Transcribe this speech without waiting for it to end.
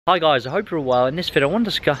Hi guys, I hope you're all well. In this video I want to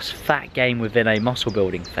discuss fat gain within a muscle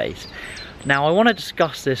building phase. Now I want to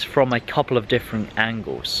discuss this from a couple of different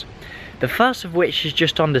angles. The first of which is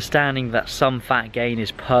just understanding that some fat gain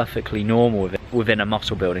is perfectly normal within a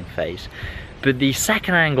muscle building phase. But the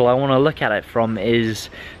second angle I want to look at it from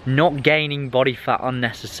is not gaining body fat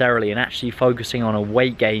unnecessarily and actually focusing on a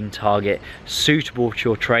weight gain target suitable to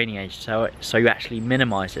your training age, so you actually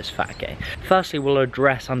minimize this fat gain. Firstly, we'll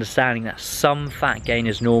address understanding that some fat gain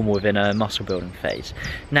is normal within a muscle building phase.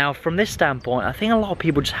 Now from this standpoint, I think a lot of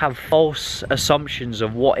people just have false assumptions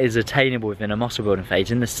of what is attainable within a muscle building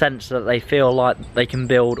phase, in the sense that they feel like they can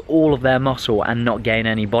build all of their muscle and not gain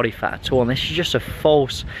any body fat at all, and this is just a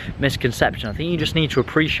false misconception. I think you just need to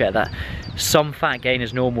appreciate that some fat gain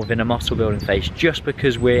is normal within a muscle building phase. Just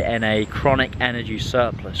because we're in a chronic energy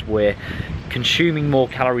surplus, we're consuming more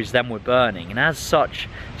calories than we're burning, and as such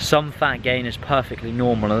some fat gain is perfectly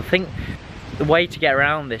normal. And I think the way to get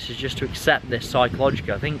around this is just to accept this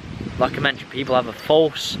psychologically. I think, like I mentioned, people have a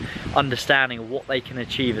false understanding of what they can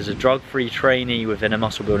achieve as a drug-free trainee within a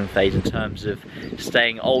muscle building phase in terms of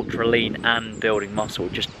staying ultra lean and building muscle.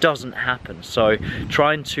 It just doesn't happen. So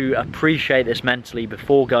trying to appreciate this mentally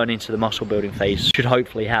before going into the muscle building phase should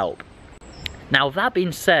hopefully help. Now that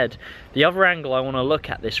being said, the other angle I want to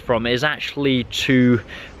look at this from is actually to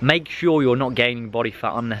make sure you're not gaining body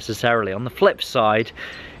fat unnecessarily. On the flip side,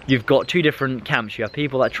 you've got two different camps. You have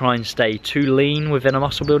people that try and stay too lean within a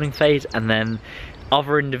muscle building phase, and then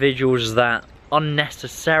other individuals that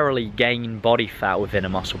unnecessarily gain body fat within a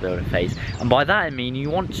muscle building phase. And by that I mean you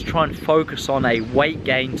want to try and focus on a weight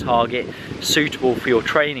gain target suitable for your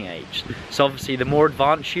training age. So obviously the more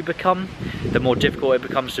advanced you become, the more difficult it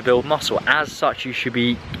becomes to build muscle. As such, you should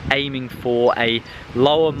be aiming for a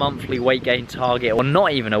lower monthly weight gain target, or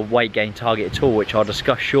not even a weight gain target at all, which I'll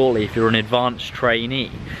discuss shortly if you're an advanced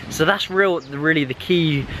trainee. So that's really the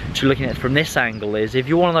key to looking at it from this angle, is if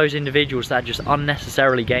you're one of those individuals that are just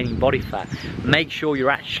unnecessarily gaining body fat, make sure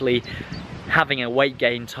you're actually having a weight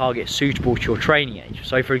gain target suitable to your training age.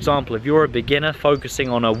 So for example, if you're a beginner, focusing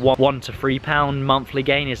on a 1 to 3 pound monthly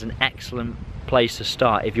gain is an excellent place to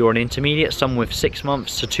start. If you're an intermediate, someone with 6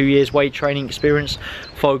 months to 2 years weight training experience,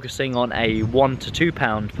 focusing on a 1 to 2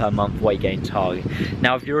 pound per month weight gain target.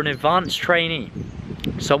 Now if you're an advanced trainee,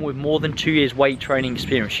 someone with more than 2 years weight training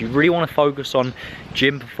experience, you really want to focus on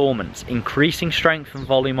gym performance, increasing strength and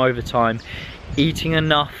volume over time, eating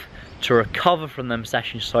enough to recover from them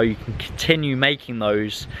sessions so you can continue making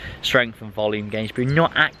those strength and volume gains, but you're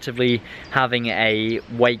not actively having a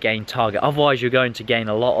weight gain target. Otherwise you're going to gain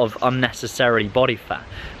a lot of unnecessary body fat.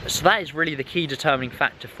 So that is really the key determining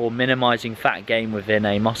factor for minimizing fat gain within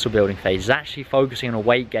a muscle building phase, is actually focusing on a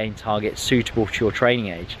weight gain target suitable to your training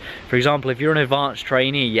age. For example, if you're an advanced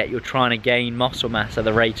trainee yet you're trying to gain muscle mass at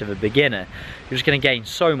the rate of a beginner, you're just going to gain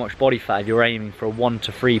so much body fat if you're aiming for a 1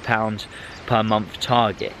 to 3 pound per month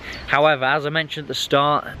target. However, as I mentioned at the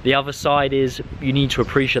start, the other side is you need to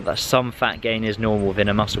appreciate that some fat gain is normal within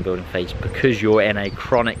a muscle building phase because you're in a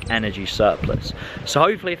chronic energy surplus. So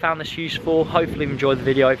hopefully you found this useful, hopefully you enjoyed the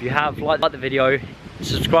video. If you have, like the video,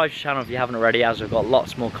 subscribe to the channel if you haven't already, as we've got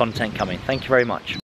lots more content coming. Thank you very much.